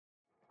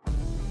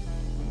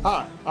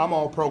Hi, I'm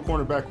All-Pro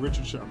cornerback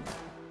Richard Sherman.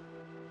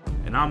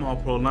 And I'm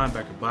All-Pro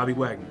linebacker Bobby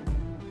Wagner.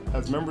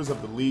 As members of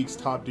the league's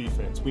top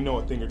defense, we know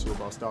a thing or two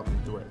about stopping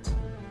threats.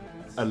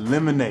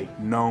 Eliminate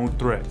known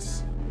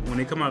threats. When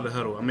they come out of the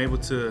huddle, I'm able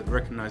to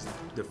recognize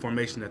the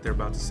formation that they're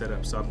about to set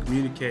up. So I'm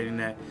communicating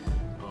that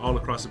all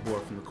across the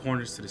board, from the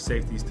corners to the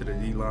safeties to the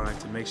D-line,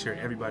 to make sure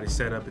everybody's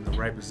set up in the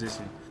right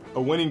position.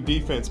 A winning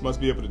defense must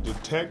be able to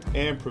detect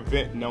and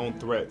prevent known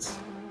threats.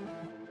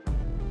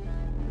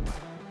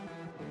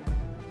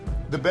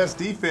 The best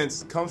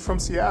defense comes from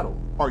Seattle.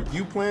 Are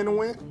you playing to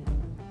win?